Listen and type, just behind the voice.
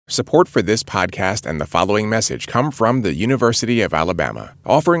Support for this podcast and the following message come from the University of Alabama,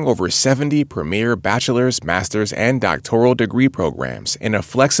 offering over 70 premier bachelor's, master's, and doctoral degree programs in a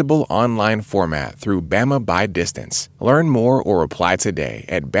flexible online format through Bama by Distance. Learn more or apply today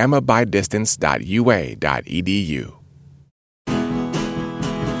at bamabydistance.ua.edu.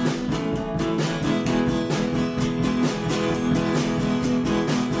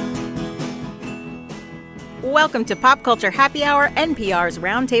 Welcome to Pop Culture Happy Hour, NPR's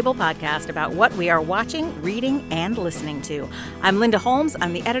roundtable podcast about what we are watching, reading, and listening to. I'm Linda Holmes.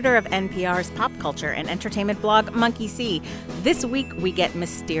 I'm the editor of NPR's pop culture and entertainment blog, Monkey See. This week, we get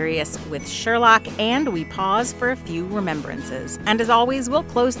mysterious with Sherlock, and we pause for a few remembrances. And as always, we'll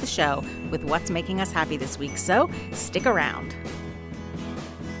close the show with what's making us happy this week, so stick around.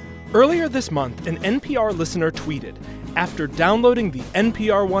 Earlier this month, an NPR listener tweeted, "After downloading the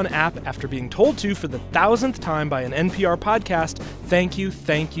NPR One app after being told to for the 1,000th time by an NPR podcast, thank you,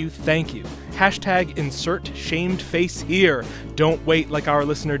 thank you, thank you. Hashtag insert shamed face here. Don't wait like our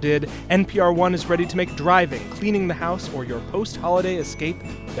listener did. NPR One is ready to make driving, cleaning the house, or your post-holiday escape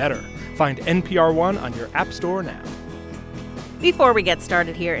better. Find NPR One on your app store now." Before we get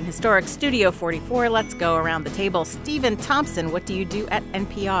started here in historic Studio 44, let's go around the table. Stephen Thompson, what do you do at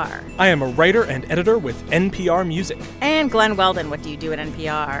NPR? I am a writer and editor with NPR Music. And Glenn Weldon, what do you do at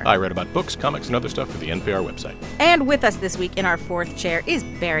NPR? I write about books, comics, and other stuff for the NPR website. And with us this week in our fourth chair is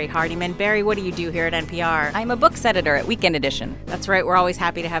Barrie Hardymon. Barrie, what do you do here at NPR? I'm a books editor at Weekend Edition. That's right. We're always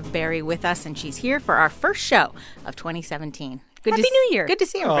happy to have Barrie with us, and she's here for our first show of 2017. Happy New Year. Good to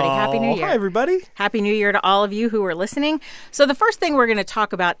see everybody. Happy New Year. Hi, everybody. Happy New Year to all of you who are listening. So the first thing we're going to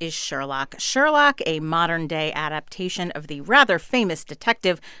talk about is Sherlock. Sherlock, a modern-day adaptation of the rather famous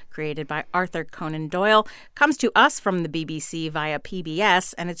detective created by Arthur Conan Doyle, comes to us from the BBC via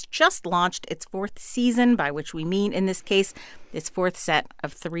PBS, and it's just launched its fourth season, by which we mean, in this case, its fourth set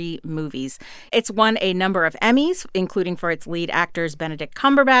of 3 movies. It's won a number of Emmys, including for its lead actors Benedict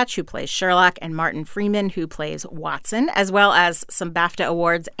Cumberbatch, who plays Sherlock, and Martin Freeman, who plays Watson, as well as some BAFTA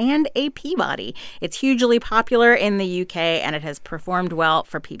awards and a Peabody. It's hugely popular in the UK, and it has performed well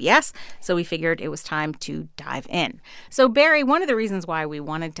for PBS, so we figured it was time to dive in. So, Barrie, one of the reasons why we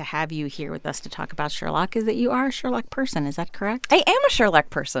wanted to have you here with us to talk about Sherlock is that you are a Sherlock person. Is that correct? I am a Sherlock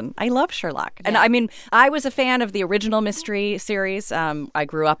person. I love Sherlock. Yeah. And I mean, I was a fan of the original mystery series. I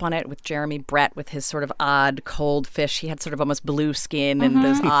grew up on it with Jeremy Brett with his sort of odd cold fish. He had sort of almost blue skin and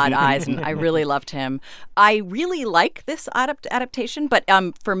those odd eyes, and I really loved him. I really like this adaptation, but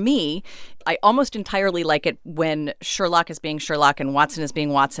for me, I almost entirely like it when Sherlock is being Sherlock and Watson is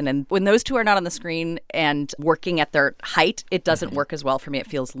being Watson. And when those two are not on the screen and working at their height, it doesn't work as well for me. It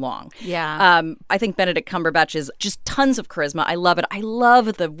feels long. Yeah. I think Benedict Cumberbatch is just tons of charisma. I love it. I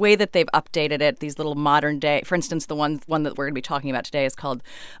love the way that they've updated it, these little modern day. For instance, the one that we're going to be talking about today is called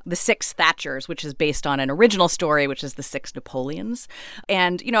The Six Thatchers, which is based on an original story, which is The Six Napoleons.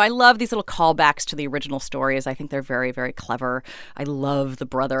 And, you know, I love these little callbacks to the original stories. I think they're very, very clever. I love the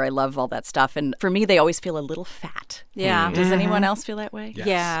brother. I love all that stuff. And for me, they always feel a little fat. Yeah. Does anyone else feel that way?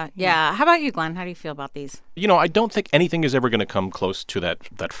 Yes. Yeah. How about you, Glenn? How do you feel about these? You know, I don't think anything is ever going to come close to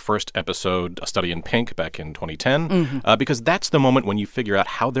that first episode, A Study in Pink, back in 2010, because that's the moment when you figure out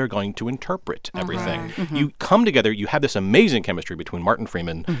how they're going to interpret everything. You come together, you have this amazing chemistry between Martin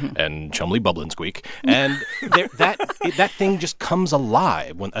Freeman and Chumley Bubblinsqueak, and that thing just comes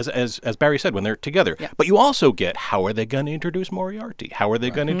alive, when, as Barrie said, when they're together. Yeah. But you also get, how are they going to introduce Moriarty? How are they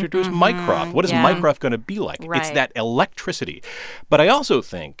going to introduce Mycroft? What is Mycroft going to be like? Right. It's that electricity. But I also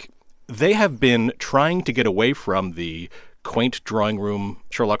think they have been trying to get away from the quaint drawing room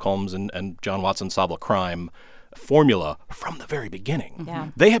Sherlock Holmes and John Watson solve a crime formula from the very beginning. Yeah.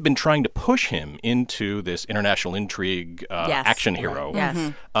 They have been trying to push him into this international intrigue action hero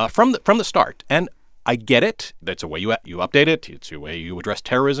from the start. And I get it. That's a way you update it. It's a way you address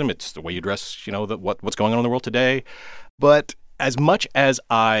terrorism. It's the way you address, what's going on in the world today. But as much as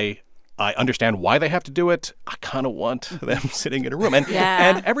I understand why they have to do it, I kind of want them sitting in a room.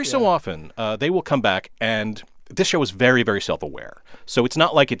 And every so often, they will come back, and this show is very, very self-aware. So it's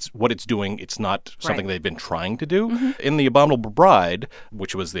not like it's what it's doing. It's not something they've been trying to do. In The Abominable Bride,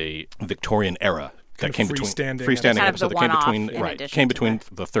 which was the Victorian era, that came between freestanding episode that came between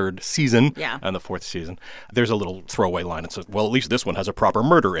the third season and the fourth season. There's a little throwaway line that says, well, at least this one has a proper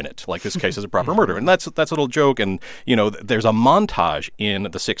murder in it. Like, this case has a proper murder. And that's a little joke. And, there's a montage in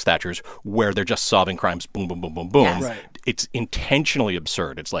The Six Thatchers where they're just solving crimes, boom, boom, boom, boom, boom. Yes. Right. It's intentionally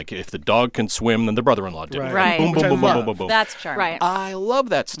absurd. It's like, if the dog can swim, then the brother-in-law did. Right. Boom, boom, boom, boom, boom, boom, boom. That's charming. Right. I love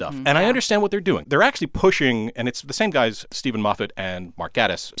that stuff. And I understand what they're doing. They're actually pushing, and it's the same guys, Stephen Moffat and Mark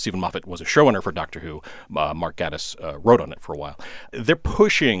Gatiss. Stephen Moffat was a showrunner for Doctor Who. who Mark Gatiss wrote on it for a while. They're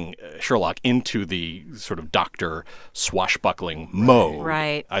pushing Sherlock into the sort of doctor swashbuckling mode.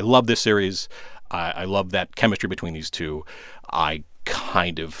 Right. I love this series. I love that chemistry between these two. I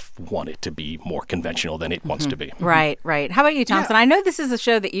kind of want it to be more conventional than it wants to be. Right, right. How about you, Thompson? I know this is a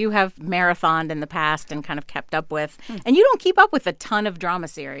show that you have marathoned in the past and kind of kept up with, and you don't keep up with a ton of drama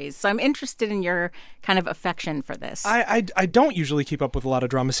series, so I'm interested in your kind of affection for this. I don't usually keep up with a lot of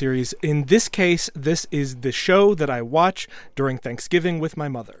drama series. In this case, this is the show that I watch during Thanksgiving with my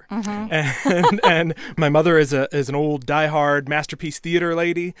mother. And my mother is an old diehard Masterpiece Theater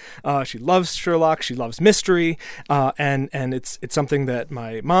lady. She loves Sherlock. She loves mystery. And it's something that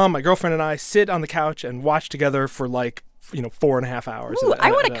my mom, my girlfriend, and I sit on the couch and watch together for 4.5 hours. Ooh,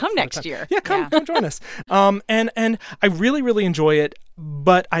 I want to come next year. Yeah, come join us. And I really, really enjoy it.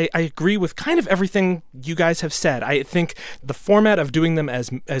 But I agree with kind of everything you guys have said. I think the format of doing them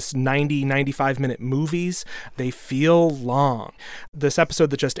as 90, 95-minute movies, they feel long. This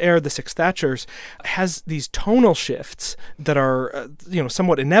episode that just aired, The Six Thatchers, has these tonal shifts that are,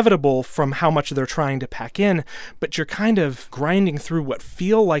 somewhat inevitable from how much they're trying to pack in. But you're kind of grinding through what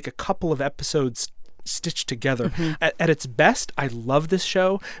feel like a couple of episodes stitched together. At its best, I love this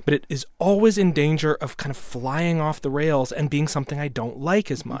show, but it is always in danger of kind of flying off the rails and being something I don't like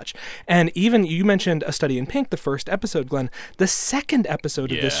as much. And even you mentioned A Study in Pink, the first episode, Glenn. The second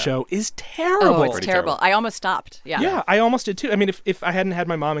episode of this show is terrible. Oh, it's terrible. I almost stopped. Yeah, I almost did too. I mean, if I hadn't had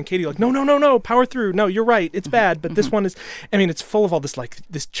my mom and Katie no, power through. No, you're right. It's bad. But this one is, it's full of all this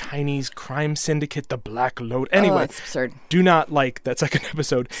this Chinese crime syndicate, the Black Lotus. Anyway, it's absurd. Do not like that second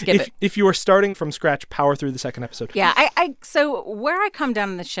episode. Skip it. If you are starting from scratch, power through the second episode. Yeah, so where I come down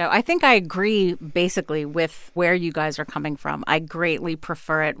on the show, I think I agree basically with where you guys are coming from. I greatly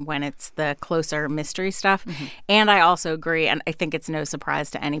prefer it when it's the closer mystery stuff. And I also agree, and I think it's no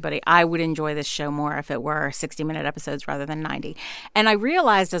surprise to anybody, I would enjoy this show more if it were 60-minute episodes rather than 90. And I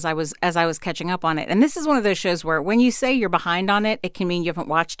realized as I was catching up on it, and this is one of those shows where when you say you're behind on it, it can mean you haven't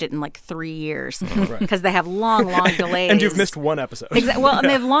watched it in 3 years because they have long delays. And you've missed one episode. Well, and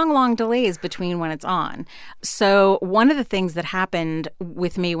they have long delays between when it's on. So one of the things that happened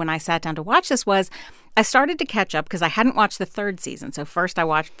with me when I sat down to watch this was I started to catch up because I hadn't watched the third season. So first I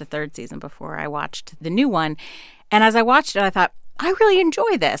watched the third season before I watched the new one. And as I watched it, I thought, I really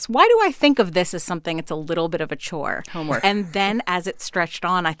enjoy this. Why do I think of this as something it's a little bit of a chore? Homework. And then as it stretched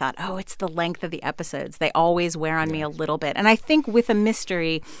on, I thought, it's the length of the episodes. They always wear on me a little bit. And I think with a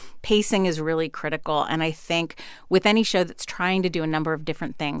mystery, pacing is really critical. And I think with any show that's trying to do a number of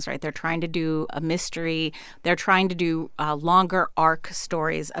different things, right? They're trying to do a mystery. They're trying to do longer arc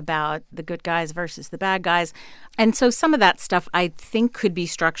stories about the good guys versus the bad guys. And so some of that stuff I think could be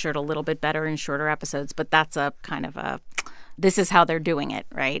structured a little bit better in shorter episodes. But that's a kind of this is how they're doing it,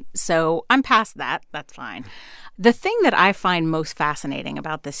 right? So I'm past that. That's fine. The thing that I find most fascinating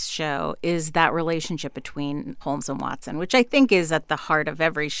about this show is that relationship between Holmes and Watson, which I think is at the heart of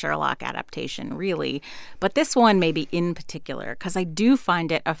every Sherlock adaptation, really. But this one maybe in particular, because I do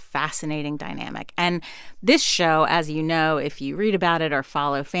find it a fascinating dynamic. And this show, as you know, if you read about it or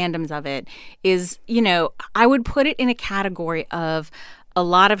follow fandoms of it, is, I would put it in a category of a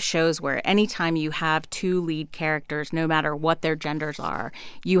lot of shows where anytime you have two lead characters, no matter what their genders are,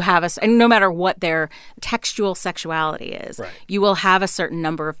 you have and no matter what their textual sexuality is, you will have a certain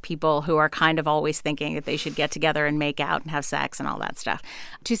number of people who are kind of always thinking that they should get together and make out and have sex and all that stuff.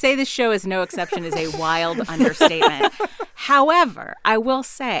 To say this show is no exception is a wild understatement. However, I will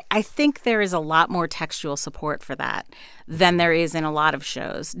say, I think there is a lot more textual support for that than there is in a lot of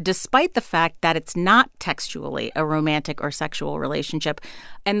shows, despite the fact that it's not textually a romantic or sexual relationship.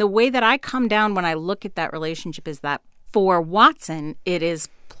 And the way that I come down when I look at that relationship is that for Watson, it is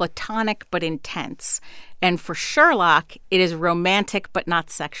platonic but intense. And for Sherlock, it is romantic but not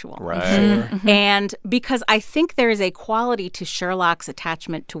sexual. Right. And because I think there is a quality to Sherlock's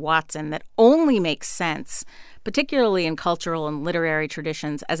attachment to Watson that only makes sense, particularly in cultural and literary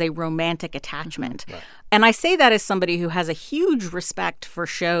traditions, as a romantic attachment. And I say that as somebody who has a huge respect for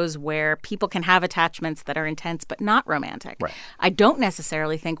shows where people can have attachments that are intense but not romantic. I don't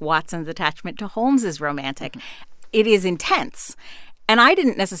necessarily think Watson's attachment to Holmes is romantic. It is intense. And I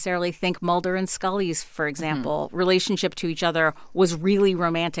didn't necessarily think Mulder and Scully's, for example, relationship to each other was really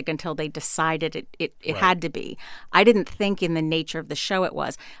romantic until they decided it had to be. I didn't think in the nature of the show it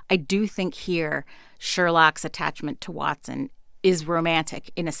was. I do think here Sherlock's attachment to Watson is romantic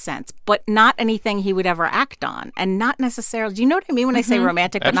in a sense, but not anything he would ever act on. And not necessarily, do you know what I mean when I say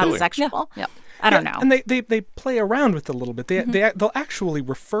romantic but not sexual? Yeah. I don't know. And they play around with it a little bit. They'll actually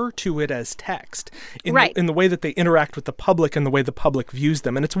refer to it as text in the way that they interact with the public and the way the public views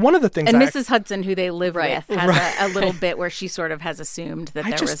them. And it's one of the things. And Mrs. Hudson, who they live with, has a little bit where she sort of has assumed that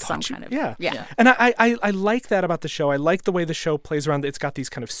there was some kind of... Yeah. And I like that about the show. I like the way the show plays around. It's got these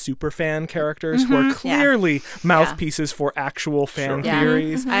kind of super fan characters who are clearly mouthpieces for actual fan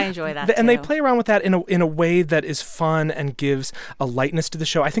theories. I enjoy that, and they play around with that in a way that is fun and gives a lightness to the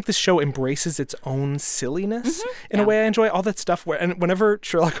show. I think the show embraces its own silliness in a way I enjoy. All that stuff whenever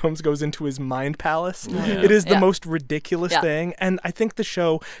Sherlock Holmes goes into his mind palace, it is the most ridiculous thing. And I think the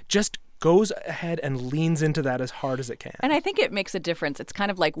show just goes ahead and leans into that as hard as it can. And I think it makes a difference. It's kind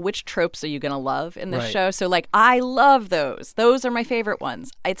of like, which tropes are you going to love in this show? So, like, I love those. Those are my favorite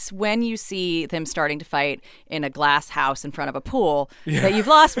ones. It's when you see them starting to fight in a glass house in front of a pool that you've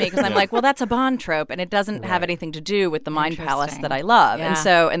lost me, because I'm like, well, that's a Bond trope, and it doesn't have anything to do with the Mind Palace that I love.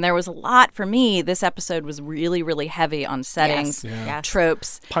 Yeah. And there was a lot for me. This episode was really, really heavy on settings,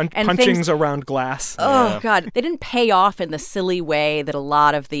 tropes. Punchings around glass. Oh, God. They didn't pay off in the silly way that a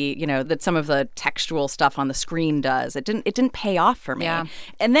lot of the, that some of the textual stuff on the screen does. It didn't pay off for me. Yeah.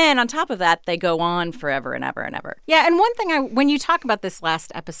 And then on top of that, they go on forever and ever and ever. Yeah, and one thing, when you talk about this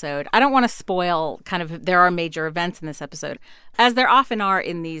last episode, I don't want to spoil there are major events in this episode, as there often are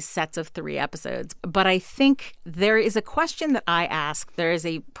in these sets of 3 episodes. But I think there is a question that I ask. There is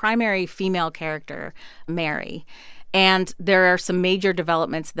a primary female character, Mary, and there are some major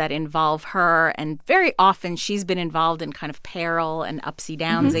developments that involve her, and very often she's been involved in kind of peril and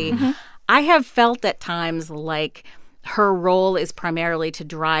upsy-downsy. I have felt at times like her role is primarily to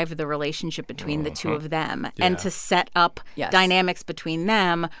drive the relationship between the two of them and to set up dynamics between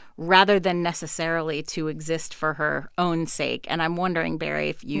them rather than necessarily to exist for her own sake. And I'm wondering, Barrie,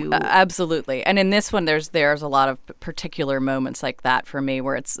 if you... Absolutely. And in this one, there's a lot of particular moments like that for me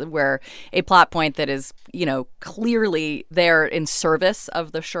where a plot point that is, clearly there in service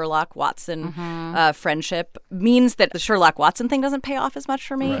of the Sherlock-Watson friendship means that the Sherlock-Watson thing doesn't pay off as much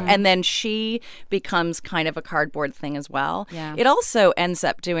for me. Right. And then she becomes kind of a cardboard thing as well. Yeah. It also ends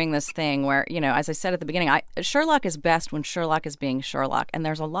up doing this thing where, as I said at the beginning, Sherlock is best when Sherlock is being Sherlock. And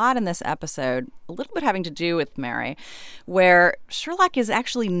there's a lot in this episode, a little bit having to do with Mary, where Sherlock is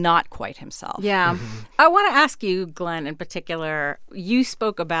actually not quite himself. Yeah. I want to ask you, Glenn, in particular, you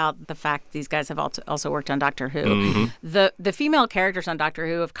spoke about the fact these guys have also worked on Doctor Who. The female characters on Doctor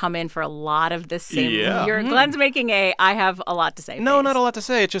Who have come in for a lot of this same... Glenn's making I have a lot to say. No, not a lot to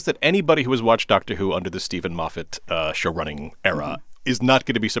say. It's just that anybody who has watched Doctor Who under the Stephen Moffat showrunning era is not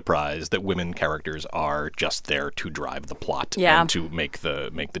going to be surprised that women characters are just there to drive the plot and to make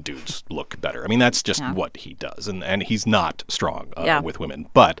the dudes look better. I mean, that's just what he does, and he's not strong with women.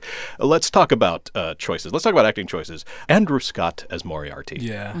 But let's talk about choices. Let's talk about acting choices. Andrew Scott as Moriarty.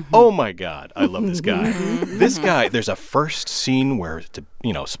 Yeah. Oh my God, I love this guy. This guy. There's a first scene where it's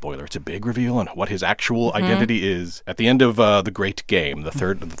spoiler. It's a big reveal on what his actual identity is at the end of the Great Game, the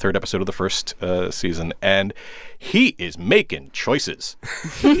third episode of the first season, and he is making choices.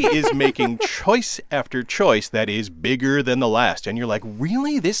 He is making choice after choice that is bigger than the last. And you're like,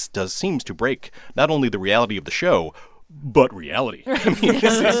 really? This seems to break not only the reality of the show, but reality. I mean,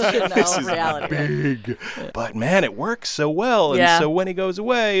 this is reality, big. But man, it works so well. And so when he goes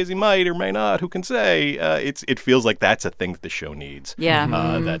away, as he might or may not, who can say, it feels like that's a thing that the show needs.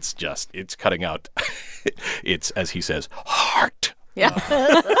 Yeah. That's just, it's cutting out, it's, as he says, heart.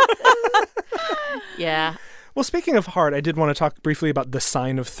 Yeah. Yeah. Well, speaking of heart, I did want to talk briefly about The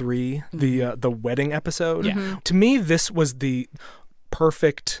Sign of Three, the wedding episode. Yeah. To me, this was the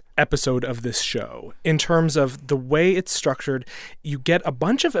perfect episode of this show in terms of the way it's structured. You get a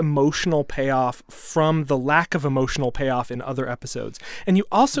bunch of emotional payoff from the lack of emotional payoff in other episodes. And you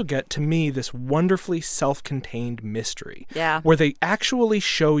also get, to me, this wonderfully self-contained mystery where they actually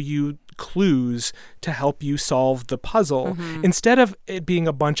show you clues to help you solve the puzzle instead of it being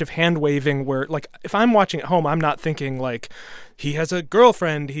a bunch of hand waving where, like, if I'm watching at home, I'm not thinking like, he has a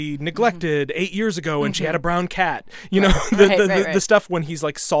girlfriend he neglected 8 years ago and she had a brown cat. The stuff when he's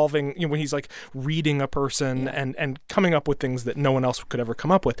like solving, when he's like reading a person and coming up with things that no one else could ever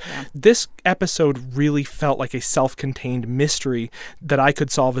come up with. Yeah. This episode really felt like a self-contained mystery that I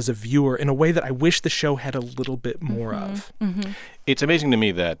could solve as a viewer in a way that I wish the show had a little bit more of. It's amazing to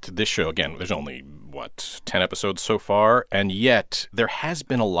me that this show, again, there's only, 10 episodes so far, and yet there has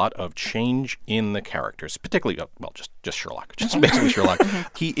been a lot of change in the characters, particularly, just Sherlock, just basically Sherlock.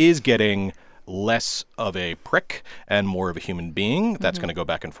 He is getting less of a prick and more of a human being. That's going to go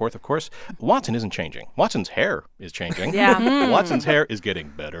back and forth, of course. Watson isn't changing. Watson's hair is changing. Yeah. Watson's hair is getting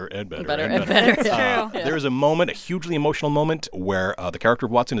better and better and better. It's true. There is a moment, a hugely emotional moment, where the character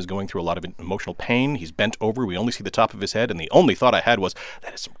of Watson is going through a lot of emotional pain. He's bent over. We only see the top of his head, and the only thought I had was,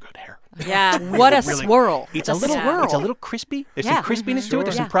 that is some good hair. Yeah. What a swirl. It's a little swirl. It's a little crispy. There's some crispiness to it.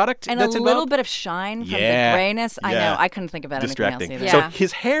 There's some product and that's a little bit of shine from the grayness. I know. I couldn't think about anything else either. So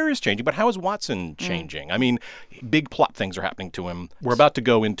his hair is changing, but how is Watson changing? I mean, big plot things are happening to him. We're about to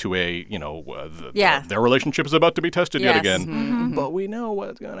go into their relationship is about to be tested yet again. Mm-hmm. But we know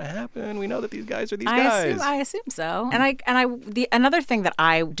what's going to happen. We know that these guys are these guys. I assume so. And another thing that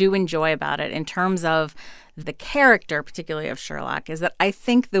I do enjoy about it in terms of the character, particularly of Sherlock, is that I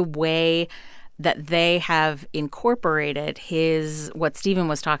think the way that they have incorporated what Stephen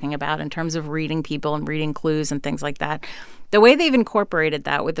was talking about in terms of reading people and reading clues and things like that, the way they've incorporated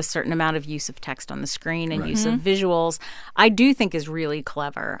that with a certain amount of use of text on the screen and use of visuals, I do think is really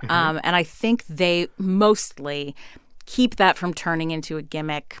clever. And I think they mostly keep that from turning into a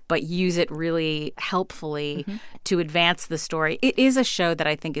gimmick, but use it really helpfully to advance the story. It is a show that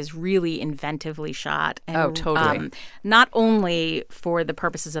I think is really inventively shot. And, totally. Not only for the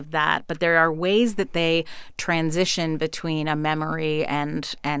purposes of that, but there are ways that they transition between a memory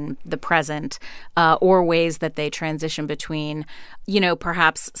and the present, or ways that they transition between,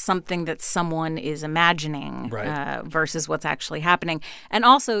 perhaps something that someone is imagining versus what's actually happening. And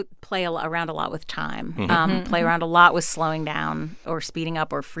also play around a lot with time, play around a lot with slowing down or speeding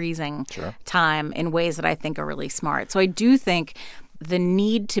up or freezing time in ways that I think are really smart. So I do think the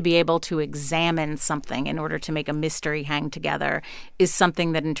need to be able to examine something in order to make a mystery hang together is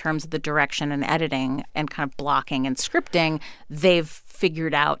something that in terms of the direction and editing and kind of blocking and scripting, they've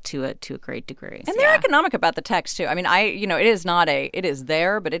figured out to a great degree. And they're economic about the text too. I mean, it is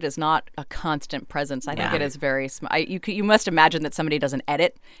there, but it is not a constant presence. I think it is very you must imagine that somebody does an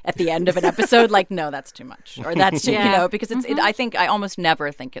edit at the end of an episode like, no, that's too much, or that's too, because I almost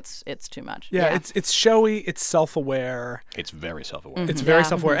never think it's too much. Yeah. It's showy, it's self-aware. It's very self-aware. It's very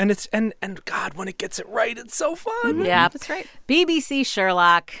self-aware, and God, when it gets it right, it's so fun. Yeah, that's right. BBC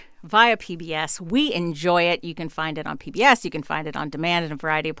Sherlock via PBS. We enjoy it. You can find it on PBS. You can find it on demand in a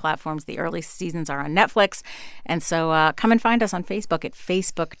variety of platforms. The early seasons are on Netflix. And so come and find us on Facebook at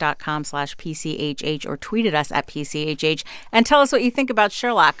facebook.com/PCHH or tweet at us at PCHH and tell us what you think about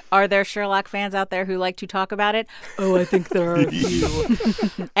Sherlock. Are there Sherlock fans out there who like to talk about it? Oh, I think there are a few.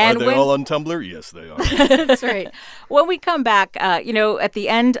 Are they all on Tumblr? Yes, they are. That's right. When we come back, at the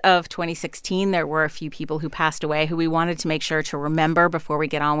end of 2016, there were a few people who passed away who we wanted to make sure to remember before we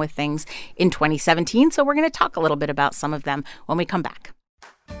get on with things in 2017. So we're going to talk a little bit about some of them when we come back.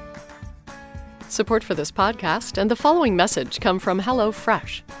 Support for this podcast and the following message come from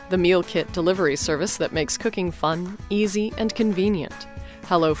HelloFresh, the meal kit delivery service that makes cooking fun, easy, and convenient.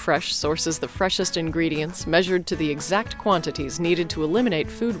 HelloFresh sources the freshest ingredients measured to the exact quantities needed to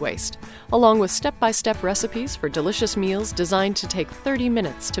eliminate food waste, along with step-by-step recipes for delicious meals designed to take 30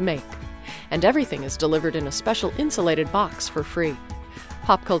 minutes to make. And everything is delivered in a special insulated box for free.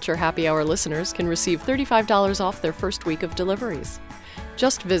 Pop Culture Happy Hour listeners can receive $35 off their first week of deliveries.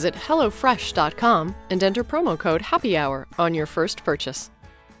 Just visit HelloFresh.com and enter promo code HAPPYHOUR on your first purchase.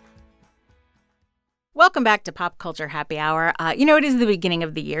 Welcome back to Pop Culture Happy Hour. It is the beginning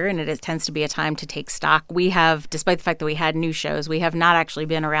of the year, and it tends to be a time to take stock. We have, despite the fact that we had new shows, we have not actually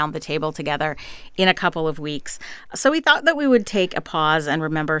been around the table together in a couple of weeks. So we thought that we would take a pause and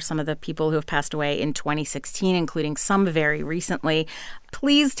remember some of the people who have passed away in 2016, including some very recently.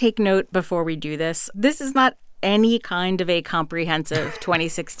 Please take note before we do this. This is not any kind of a comprehensive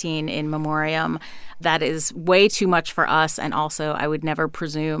 2016 in memoriam. That is way too much for us, and also I would never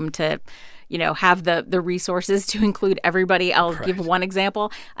presume to have the resources to include everybody. I'll give one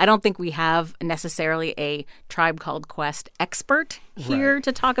example. I don't think we have necessarily a Tribe Called Quest expert here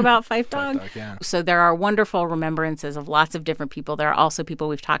to talk about Fife Dog. So there are wonderful remembrances of lots of different people. There are also people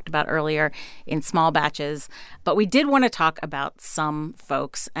we've talked about earlier in small batches. But we did want to talk about some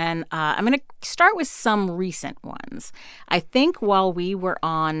folks. And I'm going to start with some recent ones. I think while we were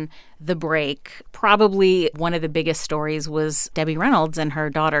on the break, probably one of the biggest stories was Debbie Reynolds and her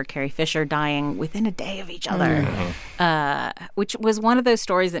daughter, Carrie Fisher, dying within a day of each other, which was one of those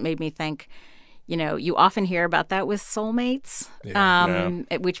stories that made me think, you often hear about that with soulmates,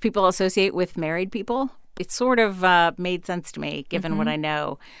 which people associate with married people. it sort of made sense to me, given what I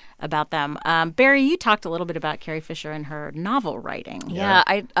know about them. Barrie, you talked a little bit about Carrie Fisher and her novel writing. Yeah,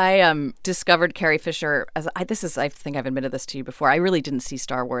 I discovered Carrie Fisher as I think I've admitted this to you before. I really didn't see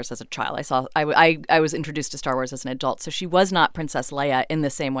Star Wars as a child. I was introduced to Star Wars as an adult, so she was not Princess Leia in the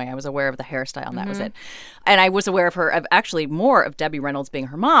same way. I was aware of the hairstyle, and that was it. And I was aware of actually more of Debbie Reynolds being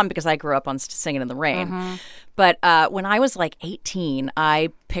her mom because I grew up on Singing in the Rain. But when I was like 18, I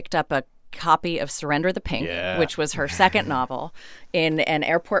picked up a copy of Surrender the Pink, which was her second novel, in an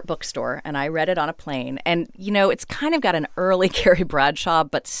airport bookstore, and I read it on a plane. And, it's kind of got an early Carrie Bradshaw,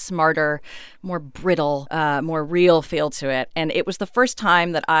 but smarter, more brittle, more real feel to it. And it was the first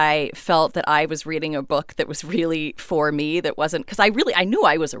time that I felt that I was reading a book that was really for me, that wasn't, because I knew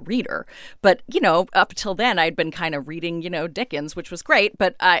I was a reader. But, up till then, I'd been kind of reading, Dickens, which was great.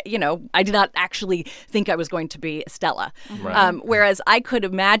 But, I did not actually think I was going to be Stella. Right. Whereas I could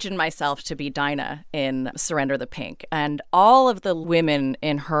imagine myself to be Dinah in Surrender the Pink. And all of the women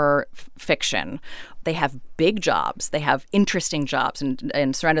in her fiction, they have big jobs. They have interesting jobs. And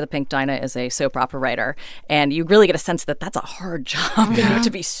in Surrender the Pink, Dinah is a soap opera writer. And you really get a sense that that's a hard job to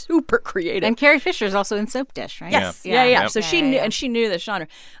be super creative. And Carrie Fisher is also in Soap Dish, right? Yes. Yeah. So she knew, and she knew the genre.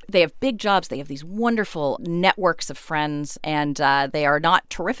 They have big jobs. They have these wonderful networks of friends. And they are not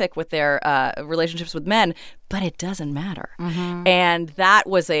terrific with their relationships with men, but it doesn't matter. And that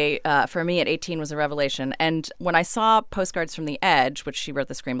was for me at 18 was a revelation. And when I saw Postcards from the Edge, which she wrote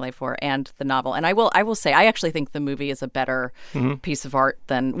the screenplay for, and the novel, and I will say, I actually think the movie is a better piece of art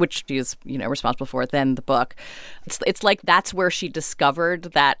than, which she is, responsible for, than the book. It's like that's where she discovered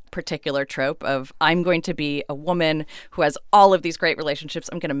that particular trope of, I'm going to be a woman who has all of these great relationships.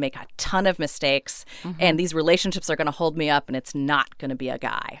 I'm going to make a ton of mistakes, and these relationships are going to hold me up, and it's not going to be a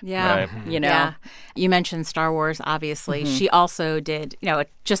guy. Yeah. Right. Yeah. You mentioned Star Wars, obviously. She also did,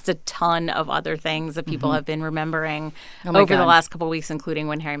 just a ton of other things that people have been remembering over the last couple of weeks, including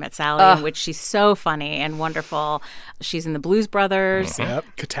When Harry Met Sally, in which she's so funny and wonderful. She's in the Blues Brothers. Yep.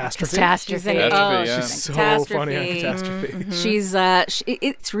 Catastrophe. She's so funny on Catastrophe. She's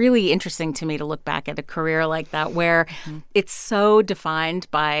it's really interesting to me to look back at a career like that, where it's so defined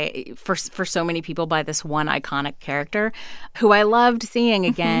by for so many people by this one iconic character, who I loved seeing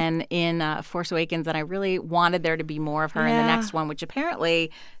again in Force Awakens, and I really wanted there to be more of her in the next one, which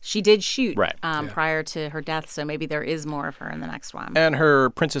apparently she did shoot prior to her death, so maybe there is more of her in the next one. And her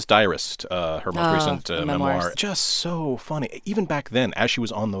Princess Diarist, her most recent memoir, just so funny. Even back then, as she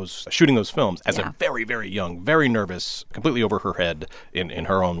was on shooting those films, as a very, very young, very nervous, completely over her head, in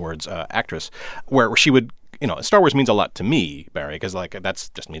her own words, actress, where she would, Star Wars means a lot to me, Barrie, because that's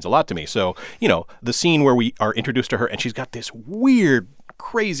just means a lot to me. So, the scene where we are introduced to her and she's got this weird,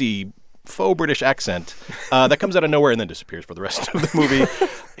 crazy, faux British accent that comes out of nowhere and then disappears for the rest of the movie.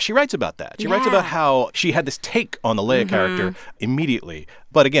 She writes about that. She writes about how she had this take on the Leia character immediately.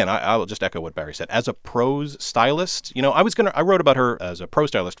 But again, I will just echo what Barrie said. As a prose stylist, I wrote about her as a prose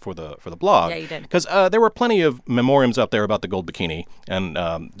stylist for the blog. Yeah, you did. Because there were plenty of memoriams out there about the gold bikini, and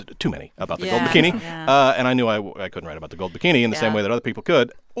too many about the gold bikini. And I knew I couldn't write about the gold bikini in the same way that other people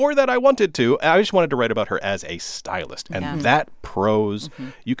could, or that I wanted to. I just wanted to write about her as a stylist. And that prose,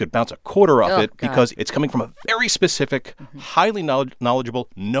 you could bounce a quarter off it because it's coming from a very specific, highly knowledgeable,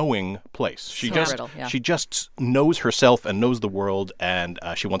 knowing place. She just knows herself and knows the world, and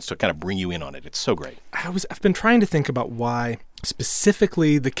she wants to kind of bring you in on it. It's so great. I've been trying to think about why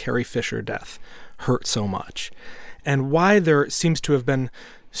specifically the Carrie Fisher death hurt so much, and why there seems to have been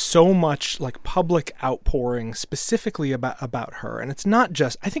so much public outpouring specifically about her. And I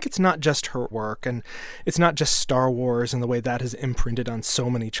think it's not just her work, and it's not just Star Wars and the way that has imprinted on so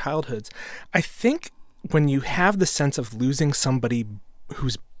many childhoods. I think when you have the sense of losing somebody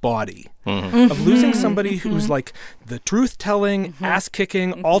who's body, of losing somebody who's the truth-telling,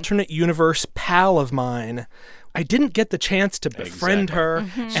 ass-kicking, alternate universe pal of mine, I didn't get the chance to befriend her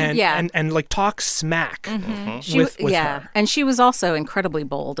and talk smack with her. And she was also incredibly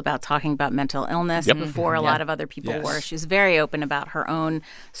bold about talking about mental illness before a lot of other people were. She was very open about her own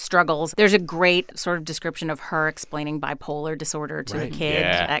struggles. There's a great sort of description of her explaining bipolar disorder to a kid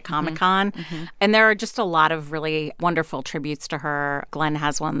at Comic-Con. And there are just a lot of really wonderful tributes to her. Glenn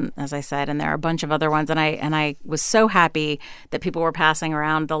has one, as I said, and there are a bunch of other ones. And I was so happy that people were passing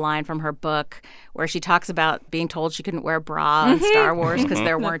around the line from her book where she talks about being told she couldn't wear a bra in Star Wars because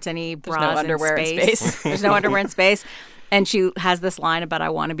there weren't any bras in space. There's no underwear in space. And she has this line about, I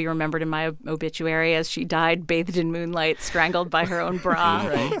want to be remembered in my obituary as she died bathed in moonlight, strangled by her own bra.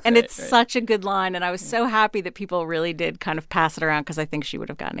 It's such a good line. And I was so happy that people really did kind of pass it around because I think she would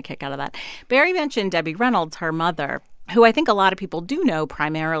have gotten a kick out of that. Barrie mentioned Debbie Reynolds, her mother, who I think a lot of people do know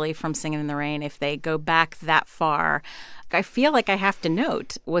primarily from Singin' in the Rain if they go back that far. I feel like I have to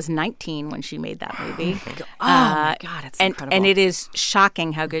note was 19 when she made that movie. My God, it's incredible. And it is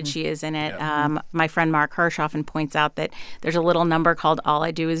shocking how good she is in it. My friend Mark Hirsch often points out that there's a little number called All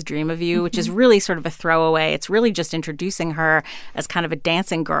I Do Is Dream of You, which is really sort of a throwaway. It's really just introducing her as kind of a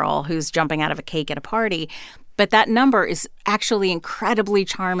dancing girl who's jumping out of a cake at a party. But that number is actually incredibly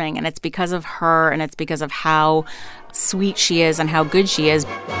charming, and it's because of her, and it's because of how sweet she is and how good she is.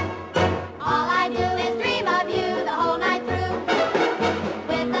 All I do is dream of you the whole night through.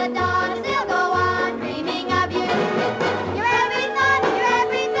 With the dawn, I still go on dreaming of you. You're every thought, you're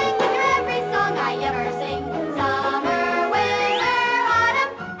everything, you're every song I ever sing. Summer, winter,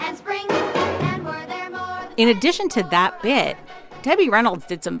 autumn, and spring, and were there more? In addition to that bit, Debbie Reynolds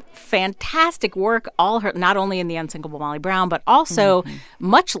did some fantastic work, not only in The Unsinkable Molly Brown, but also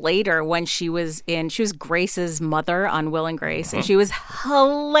much later when she was Grace's mother on Will and Grace, and she was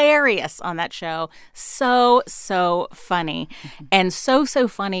hilarious on that show. So funny, and so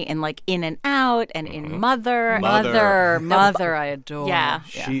funny in like In and Out and in Mother. I adore. Yeah,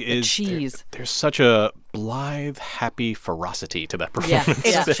 she is. Cheese. There's such a blithe, happy ferocity to that performance.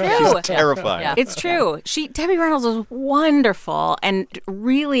 It's true. She's terrifying. Yeah. It's true. Debbie Reynolds was wonderful and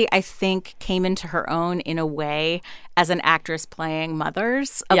really, I think, came into her own in a way as an actress playing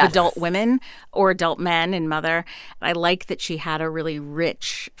mothers of adult women or adult men in Mother. I like that she had a really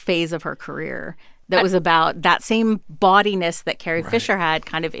rich phase of her career that was about that same bawdiness that Carrie Fisher had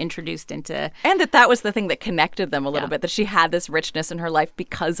kind of introduced into. And that was the thing that connected them a little bit, that she had this richness in her life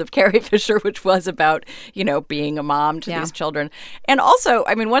because of Carrie Fisher, which was about, being a mom to these children. And also,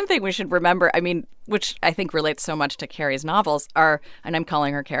 one thing we should remember, which I think relates so much to Carrie's novels and I'm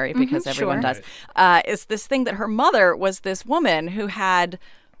calling her Carrie because everyone does, is this thing that her mother was this woman who had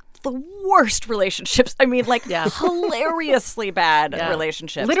the worst relationships. Hilariously bad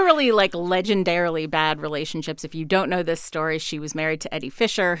relationships. Literally, legendarily bad relationships. If you don't know this story, she was married to Eddie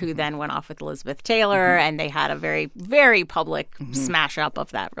Fisher, who then went off with Elizabeth Taylor, and they had a very, very public smash-up of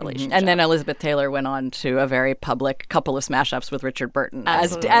that relationship. And then Elizabeth Taylor went on to a very public couple of smash-ups with Richard Burton.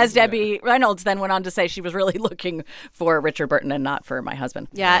 As Debbie Reynolds then went on to say she was really looking for Richard Burton and not for my husband.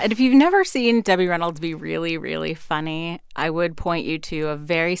 Yeah, and if you've never seen Debbie Reynolds be really, really funny, I would point you to a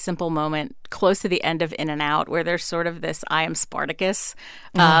very simple moment close to the end of In and Out where there's sort of this I am Spartacus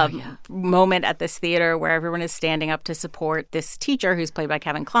moment at this theater where everyone is standing up to support this teacher who's played by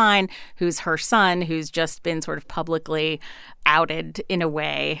Kevin Kline, who's her son, who's just been sort of publicly outed in a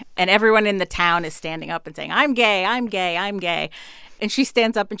way. And everyone in the town is standing up and saying, I'm gay, I'm gay, I'm gay. And she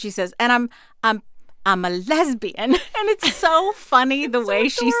stands up and she says, and I'm a lesbian. And it's so funny the way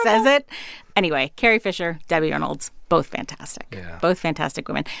she says it. Anyway, Carrie Fisher, Debbie Reynolds, both fantastic. Yeah. Both fantastic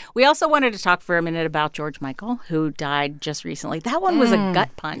women. We also wanted to talk for a minute about George Michael, who died just recently. That one was a gut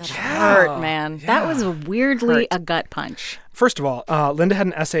punch. Hurt, man. Yeah. That was weirdly a gut punch. First of all, Linda had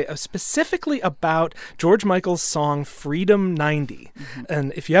an essay specifically about George Michael's song Freedom 90.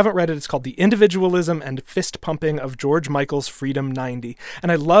 And if you haven't read it, it's called The Individualism and Fist Pumping of George Michael's Freedom 90.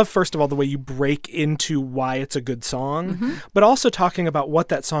 And I love, first of all, the way you break into why it's a good song, but also talking about what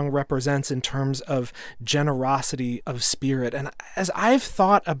that song represents in terms of generosity of spirit. And as I've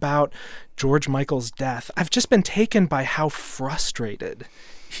thought about George Michael's death, I've just been taken by how frustrated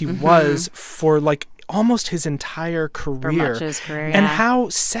he was for almost his entire career. For much of his career, and how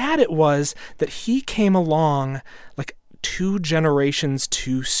sad it was that he came along 2 generations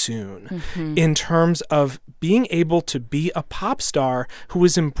too soon in terms of being able to be a pop star who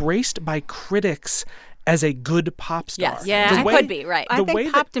was embraced by critics as a good pop star. Yes, yeah, could be, right. I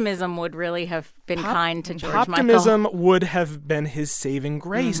think Poptimism would really have been kind to George Michael. Poptimism would have been his saving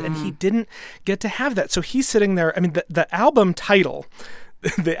grace, and he didn't get to have that. So he's sitting there, the album title,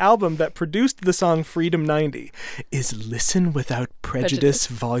 the album that produced the song Freedom 90 is Listen Without Prejudice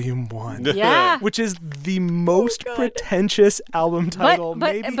Volume 1. Yeah. Which is the most pretentious album title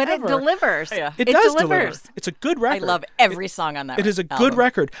maybe but ever. It delivers. Yeah. It does deliver. It's a good record. I love every song on that It is a good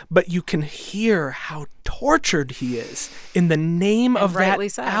record, but you can hear how tortured he is in the name of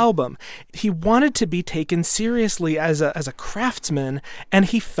that album. He wanted to be taken seriously as a craftsman, and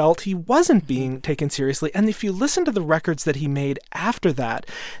he felt he wasn't being taken seriously. And if you listen to the records that he made after that, that,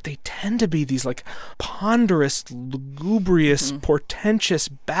 they tend to be these like ponderous, lugubrious, portentous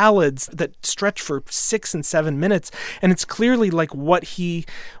ballads that stretch for 6 and 7 minutes. And it's clearly like what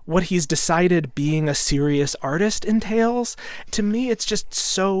he's decided being a serious artist entails. To me, it's just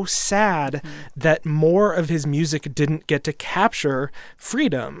so sad that more of his music didn't get to capture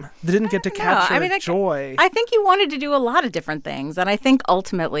freedom. They didn't get to capture joy. I think he wanted to do a lot of different things. And I think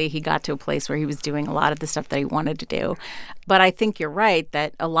ultimately he got to a place where he was doing a lot of the stuff that he wanted to do. But I think you're right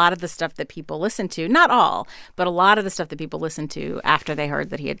that a lot of the stuff that people listened to, not all, but a lot of the stuff that people listened to after they heard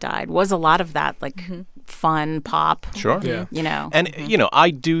that he had died was a lot of that like fun pop. Sure. Yeah. You know. And,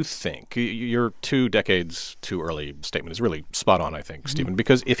 I do think your 2 decades too early statement is really spot on, I think, Stephen,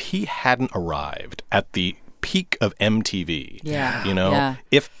 because if he hadn't arrived at the peak of MTV.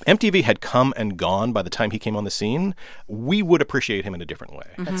 If MTV had come and gone by the time he came on the scene, we would appreciate him in a different way.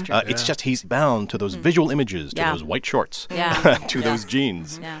 That's true. It's just he's bound to those visual images, to those white shorts, to those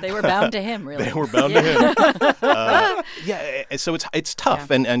jeans. Yeah. They were bound to him, really. They were bound to him. So it's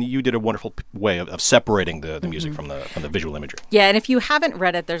tough, and you did a wonderful way of separating the music from the visual imagery. Yeah, and if you haven't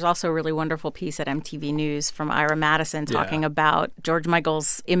read it, there's also a really wonderful piece at MTV News from Ira Madison talking about George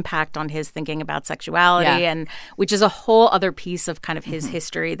Michael's impact on his thinking about sexuality, and which is a whole other piece of kind of his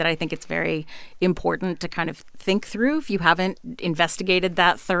history that I think it's very important to kind of think through if you haven't investigated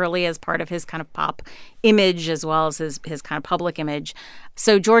that thoroughly as part of his kind of pop image as well as his kind of public image.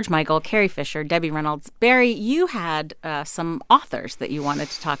 So George Michael, Carrie Fisher, Debbie Reynolds, Barrie, you had some authors that you wanted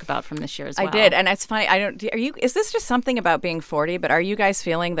to talk about from this year as well. I did, and it's funny. Is this just something about being 40? But are you guys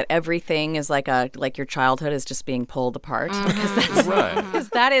feeling that everything is like your childhood is just being pulled apart? Because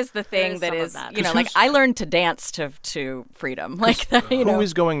that is the thing that is like I learned to dance to freedom. Like that, Who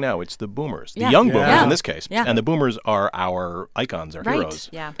is going now? It's the boomers, the young boomers in this case, and the boomers are our icons, our heroes.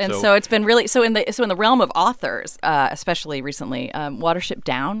 Yeah, and so it's been really in the realm of authors, especially recently. Watership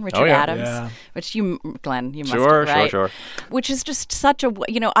Down, Richard Adams, which you, Glenn, you must have, right? Sure. Which is just such a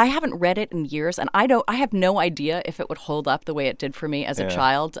I haven't read it in years, and I have no idea if it would hold up the way it did for me as a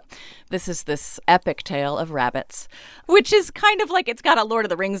child. This is this epic tale of rabbits, which is kind of like it's got a Lord of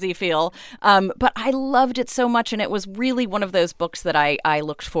the Ringsy feel, but I loved it so much, and it was really one of those books that I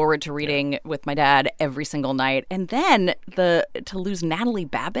looked forward to reading with my dad every single night. And then to lose Natalie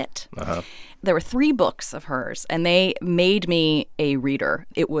Babbitt. There were 3 books of hers, and they made me a reader.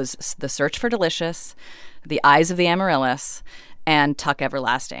 It was The Search for Delicious, The Eyes of the Amaryllis, and Tuck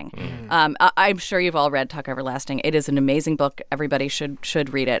Everlasting. I'm sure you've all read Tuck Everlasting. It is an amazing book. Everybody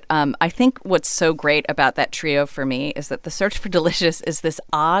should read it. I think what's so great about that trio for me is that The Search for Delicious is this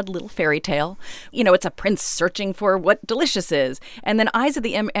odd little fairy tale. It's a prince searching for what delicious is. And then Eyes of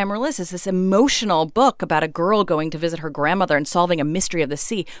the Amaryllis is this emotional book about a girl going to visit her grandmother and solving a mystery of the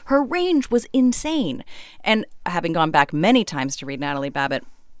sea. Her range was insane. And having gone back many times to read Natalie Babbitt,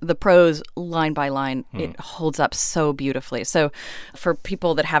 the prose, line by line, it holds up so beautifully. So for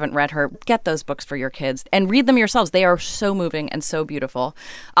people that haven't read her, get those books for your kids and read them yourselves. They are so moving and so beautiful.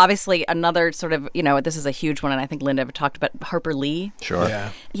 Obviously, another sort of, this is a huge one, and I think Linda talked about Harper Lee. Sure.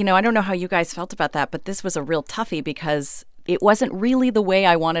 Yeah. I don't know how you guys felt about that, but this was a real toughie because it wasn't really the way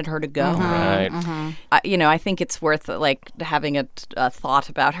I wanted her to go. Right. I think it's worth having a thought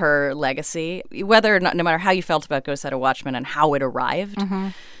about her legacy, whether or not, no matter how you felt about Go Set a Watchman and how it arrived.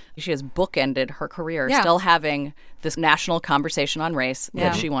 She has bookended her career, still having this national conversation on race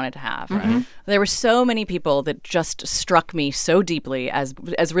that she wanted to have. There were so many people that just struck me so deeply as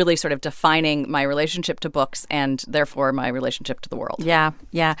really sort of defining my relationship to books and therefore my relationship to the world. Yeah.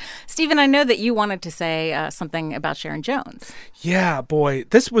 Stephen, I know that you wanted to say something about Sharon Jones. Yeah, boy,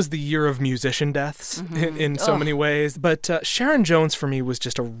 this was the year of musician deaths in so many ways. But Sharon Jones for me was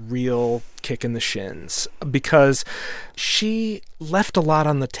just a real kick in the shins because she left a lot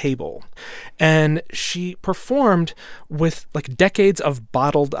on the table and she performed with decades of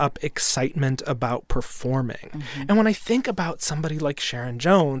bottled up excitement about performing. And when I think about somebody like Sharon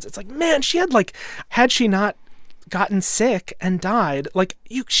Jones, it's like, man, she had she not gotten sick and died,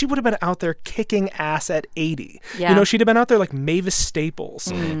 she would have been out there kicking ass at 80. She'd have been out there like Mavis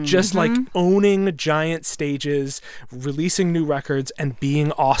Staples, just owning giant stages, releasing new records, and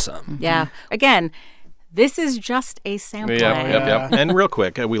being awesome. Yeah. Again, this is just a sample. Yep. And real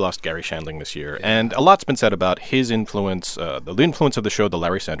quick, we lost Gary Shandling this year. And a lot's been said about his influence, the influence of the show, The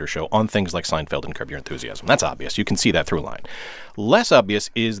Larry Sanders Show, on things like Seinfeld and Curb Your Enthusiasm. That's obvious. You can see that through line. Less obvious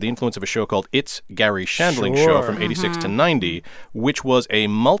is the influence of a show called It's Gary Shandling Show from 86 to 90, which was a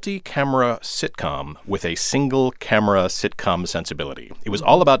multi-camera sitcom with a single-camera sitcom sensibility. It was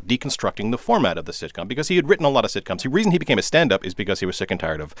all about deconstructing the format of the sitcom because he had written a lot of sitcoms. The reason he became a stand-up is because he was sick and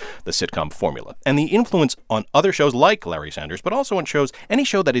tired of the sitcom formula. And the influence influence on other shows like Larry Sanders, but also on shows, any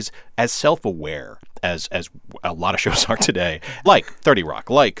show that is as self-aware as a lot of shows are today, like 30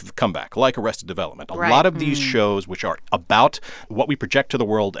 Rock, like Comeback, like Arrested Development. A lot of these shows which are about what we project to the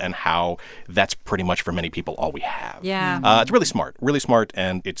world and how that's pretty much for many people all we have. Yeah. It's really smart,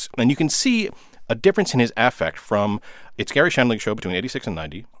 and you can see a difference in his affect from it's Gary Shandling's show between 86 and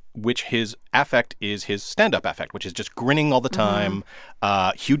 90, which his affect is his stand-up affect, which is just grinning all the time,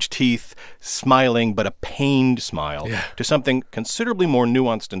 huge teeth, smiling, but a pained smile, to something considerably more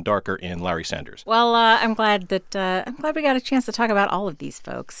nuanced and darker in Larry Sanders. Well, I'm glad we got a chance to talk about all of these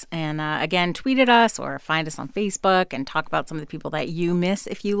folks. And again, tweet at us or find us on Facebook and talk about some of the people that you miss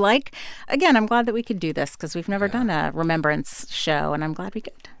if you like. Again, I'm glad that we could do this because we've never done a remembrance show, and I'm glad we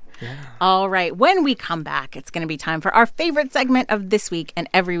could. Yeah. All right. When we come back, it's going to be time for our favorite segment of this week and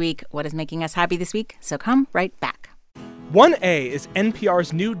every week, What is Making Us Happy This Week? So come right back. 1A is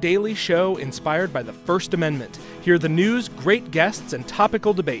NPR's new daily show inspired by the First Amendment. Hear the news, great guests, and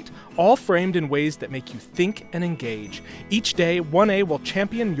topical debate, all framed in ways that make you think and engage. Each day, 1A will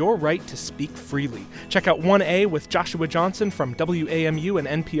champion your right to speak freely. Check out 1A with Joshua Johnson from WAMU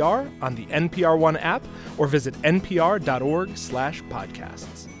and NPR on the NPR One app or visit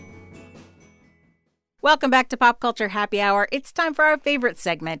npr.org/podcasts. Welcome back to Pop Culture Happy Hour. It's time for our favorite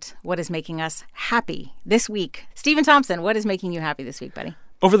segment, What is Making Us Happy This Week? Stephen Thompson, what is making you happy this week, buddy?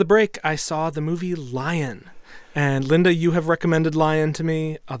 Over the break, I saw the movie Lion. And Linda, you have recommended Lion to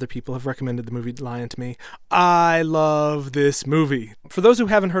me. Other people have recommended the movie Lion to me. I love this movie. For those who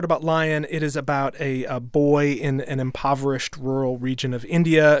haven't heard about Lion, it is about a boy in an impoverished rural region of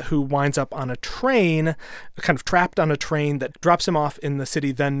India who winds up on a train, kind of trapped on a train that drops him off in the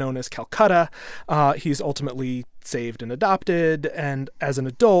city then known as Calcutta. He's ultimately saved and adopted, and as an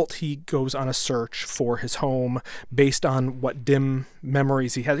adult, he goes on a search for his home based on what dim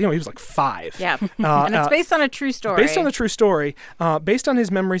memories he has. He was like 5. Yeah, and it's based on a true story. Based on a true story, based on his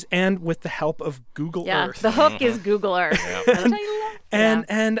memories, and with the help of Google Earth. The hook is Google Earth.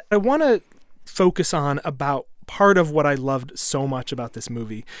 And I want to focus on about part of what I loved so much about this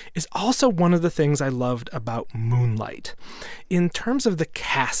movie is also one of the things I loved about Moonlight. In terms of the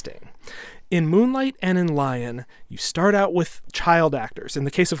casting, in Moonlight and in Lion, you start out with child actors. In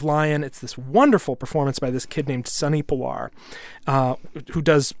the case of Lion, it's this wonderful performance by this kid named Sunny Pawar, who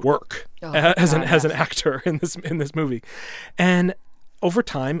does work as an actor in this movie. And over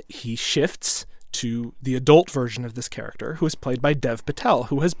time, he shifts to the adult version of this character, who is played by Dev Patel,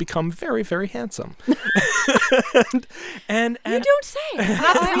 who has become very, very handsome. and you don't say.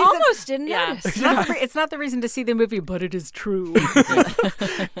 I almost didn't notice. It's not the reason to see the movie, but it is true.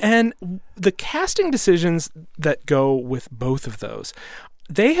 And the casting decisions that go with both of those,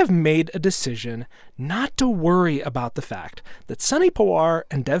 they have made a decision not to worry about the fact that Sunny Pawar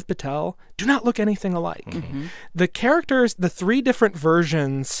and Dev Patel do not look anything alike. Mm-hmm. The characters, the 3 different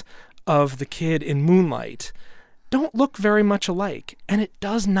versions of the kid in Moonlight don't look very much alike, and it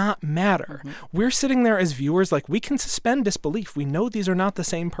does not matter. Mm-hmm. We're sitting there as viewers like we can suspend disbelief. We know these are not the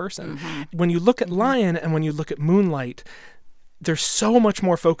same person. Mm-hmm. When you look at Lion and when you look at Moonlight, they're so much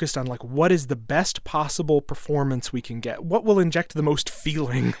more focused on like what is the best possible performance we can get, what will inject the most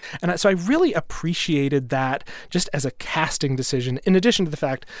feeling. And so I really appreciated that just as a casting decision, in addition to the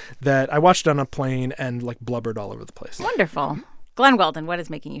fact that I watched it on a plane and like blubbered all over the place. Wonderful. Glenn Weldon, what is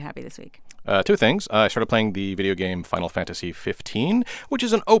making you happy this week? 2 things. I started playing the video game Final Fantasy 15, which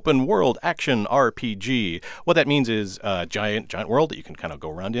is an open world action RPG. What that means is a giant world that you can kind of go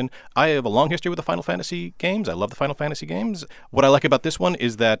around in. I have a long history with the Final Fantasy games. I love the Final Fantasy games. What I like about this one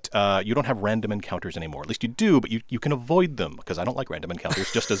is that you don't have random encounters anymore. At least you do, but you can avoid them, because I don't like random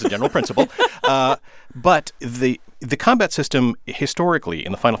encounters, just as a general principle. But the combat system historically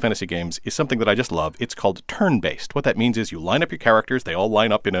in the Final Fantasy games is something that I just love. It's called turn-based. What that means is you line up your characters. They all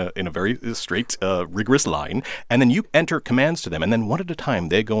line up in a very straight, rigorous line, and then you enter commands to them, and then one at a time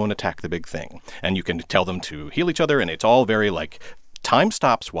they go and attack the big thing. And you can tell them to heal each other, and it's all very like time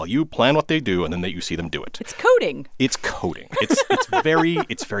stops while you plan what they do, and then you see them do it. It's coding. It's coding.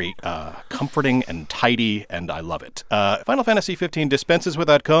 It's very comforting and tidy, and I love it. Final Fantasy 15 dispenses with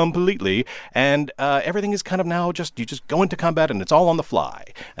that completely, and everything is kind of now you just go into combat, and it's all on the fly.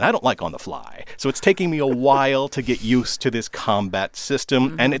 And I don't like on the fly, so it's taking me a while to get used to this combat system,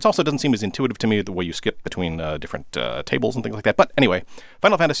 mm-hmm. and it also doesn't seem as intuitive to me the way you skip between different tables and things like that. But anyway,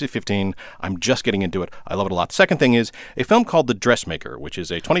 Final Fantasy 15, I'm just getting into it. I love it a lot. Second thing is a film called The Dressmaker, Matchmaker, which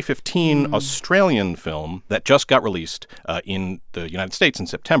is a 2015 Australian film that just got released in the United States in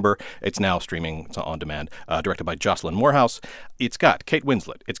September. It's now streaming. It's on demand, directed by Jocelyn Moorhouse. It's got Kate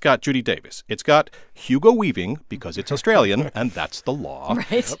Winslet. It's got Judi Davis. It's got Hugo Weaving, because it's Australian, and that's the law.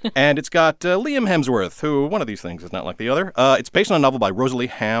 Right. And it's got Liam Hemsworth, who one of these things is not like the other. It's based on a novel by Rosalie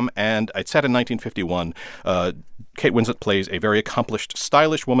Ham, and it's set in 1951. Kate Winslet plays a very accomplished,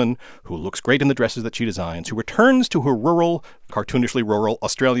 stylish woman who looks great in the dresses that she designs, who returns to her rural, cartoonishly rural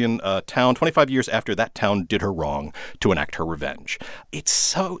Australian town 25 years after that town did her wrong to enact her revenge.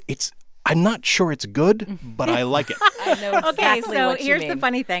 I'm not sure it's good, but I like it. I know exactly so what you here's mean. the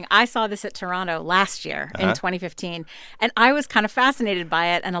funny thing. I saw this at Toronto last year in 2015, and I was kind of fascinated by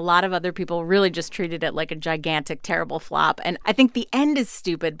it, and a lot of other people really just treated it like a gigantic, terrible flop. And I think the end is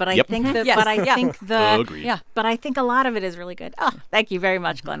stupid, but I think that, but I think a lot of it is really good. Oh, thank you very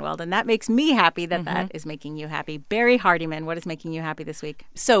much, Glenn Weldon. That makes me happy that is making you happy. Barrie Hardymon, what is making you happy this week?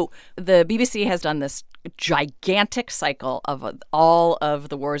 So the BBC has done this gigantic cycle of all of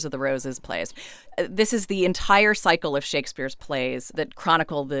the Wars of the Roses plays. This is the entire cycle of Shakespeare's plays that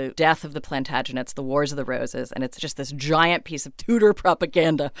chronicle the death of the Plantagenets, the Wars of the Roses, and it's just this giant piece of Tudor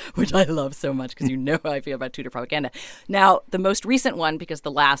propaganda, which I love so much because you know how I feel about Tudor propaganda. Now, the most recent one, because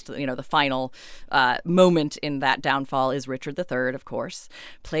the final moment in that downfall is Richard III, of course,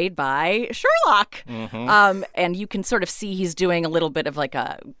 played by Sherlock. And you can sort of see he's doing a little bit of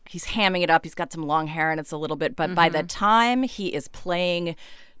he's hamming it up. He's got some long hair and it's a little bit, but by the time he is playing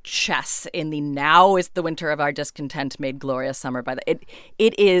chess in the now is the winter of our discontent made glorious summer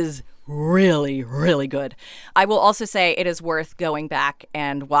it is really, really good. I will also say it is worth going back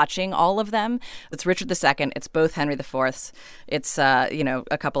and watching all of them. It's Richard II. It's both Henry IVs. It's, a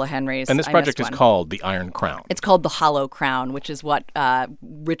couple of Henrys. And this project is called The Iron Crown. It's called The Hollow Crown, which is what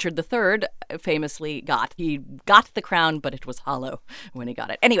Richard III famously got. He got the crown, but it was hollow when he got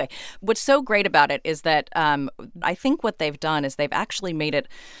it. Anyway, what's so great about it is that I think what they've done is they've actually made it,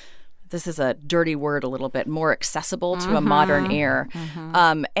 this is a dirty word a little bit, more accessible to a modern ear.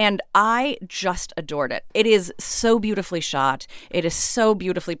 And I just adored it. It is so beautifully shot. It is so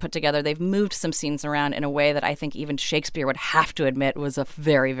beautifully put together. They've moved some scenes around in a way that I think even Shakespeare would have to admit was a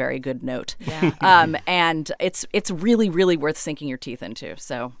very, very good note. Yeah. And it's really, really worth sinking your teeth into.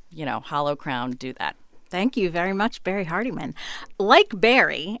 So, Hollow Crown, do that. Thank you very much, Barrie Hardymon. Like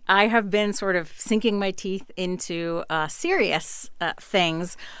Barrie, I have been sort of sinking my teeth into serious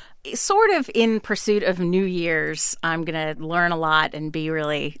things. Sort of in pursuit of New Year's, I'm going to learn a lot and be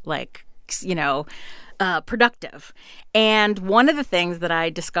really productive. And one of the things that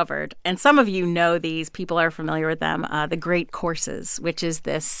I discovered, and some of you know these, people are familiar with them, the Great Courses, which is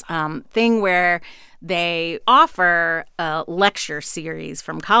this thing where they offer a lecture series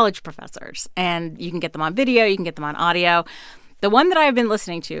from college professors. And you can get them on video, you can get them on audio. The one that I've been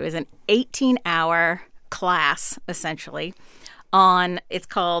listening to is an 18-hour class, essentially, it's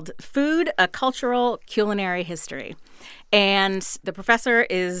called Food, A Cultural Culinary History. And the professor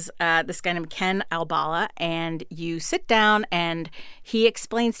is this guy named Ken Albala, and you sit down and he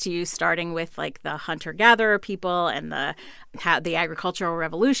explains to you, starting with the hunter-gatherer people and the agricultural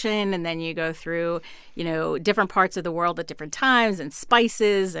revolution, and then you go through, different parts of the world at different times, and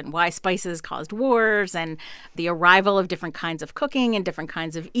spices and why spices caused wars, and the arrival of different kinds of cooking and different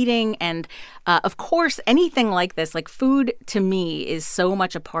kinds of eating. And of course, anything like this, food to me is so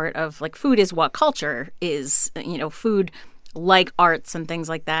much a part of, food is what culture is, food, like arts and things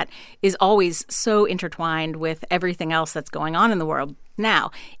like that, is always so intertwined with everything else that's going on in the world.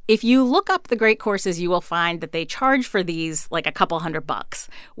 Now, if you look up the Great Courses, you will find that they charge for these a couple $100,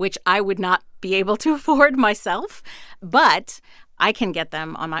 which I would not be able to afford myself, but I can get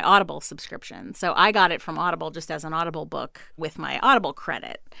them on my Audible subscription. So I got it from Audible just as an Audible book with my Audible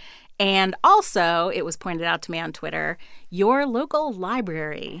credit. And also, it was pointed out to me on Twitter, your local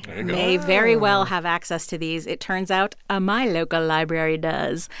library may very well have access to these. It turns out my local library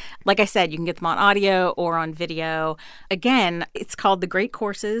does. Like I said, you can get them on audio or on video. Again, it's called The Great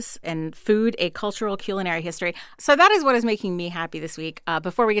Courses and Food, A Cultural Culinary History. So that is what is making me happy this week.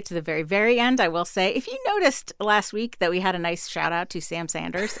 Before we get to the very, very end, I will say, if you noticed last week that we had a nice shout out to Sam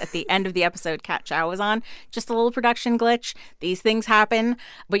Sanders at the end of the episode Kat Chow was on, just a little production glitch. These things happen,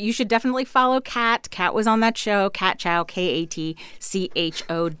 but you should definitely follow Kat. Kat was on that show, Kat Chow,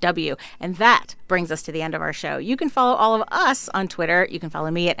 KATCHOW. And that brings us to the end of our show. You can follow all of us on Twitter. You can follow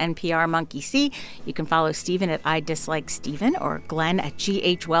me at NPRMonkeyC. You can follow Stephen at I Dislike Stephen, or Glenn at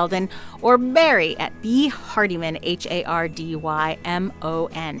GH Weldon, or Barrie at B Hardymon,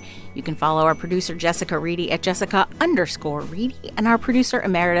 HARDYMON. You can follow our producer Jessica Reedy at Jessica_Reedy, and our producer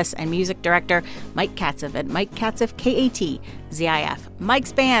emeritus and music director Mike Katzif at Mike Katzif, KATZIF.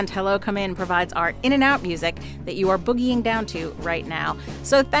 Mike's band Hello Come In provides our in and out music that you are boogieing down to right now.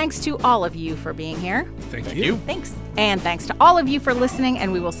 So thanks to all of you for being here. Thank you. Thanks. And thanks to all of you for listening,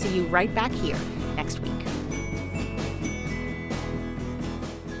 and we will see you right back here next week.